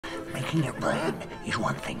Making it rain is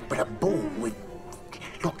one thing, but a ball with...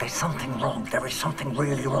 Look, there's something wrong. There is something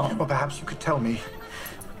really wrong. Well, perhaps you could tell me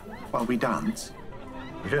while we dance.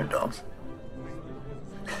 We don't dance.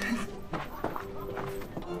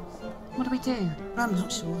 What do we do? I'm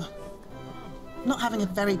not sure. Not having a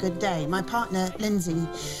very good day. My partner, Lindsay,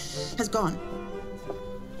 has gone.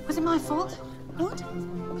 Was it my fault? What?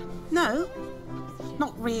 No,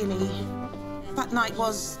 not really. That night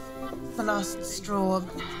was the last straw.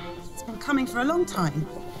 It's been coming for a long time.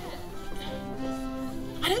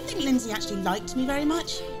 I don't think Lindsay actually liked me very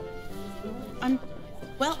much.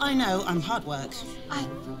 Well, I know I'm hard work. I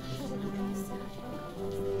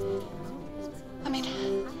mean,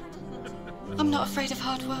 I'm not afraid of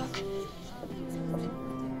hard work.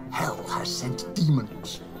 Hell has sent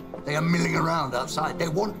demons. They are milling around outside. They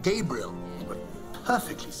want Gabriel. We're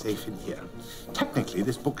perfectly safe in here. Technically,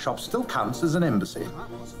 this bookshop still counts as an embassy.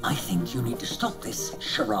 I think you need to stop this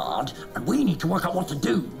charade, and we need to work out what to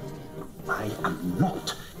do. I am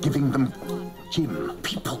not giving them Jim.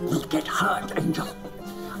 People will get hurt, Angel.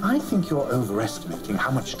 I think you're overestimating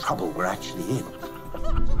how much trouble we're actually in.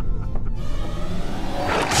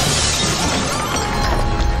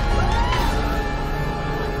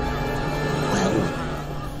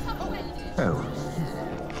 Oh.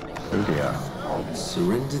 Oh dear.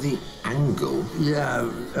 Surrender the angle? Yeah,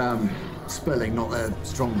 spelling not their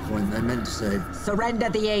strong point. They meant to say... Surrender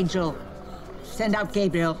the angel. Send out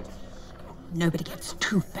Gabriel. Nobody gets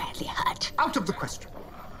too badly hurt. Out of the question.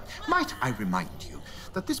 Might I remind you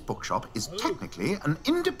that this bookshop is technically an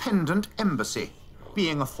independent embassy,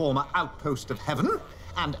 being a former outpost of heaven,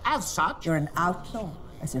 and as such... You're an outlaw,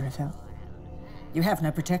 Aziraphale. You have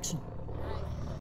no protection.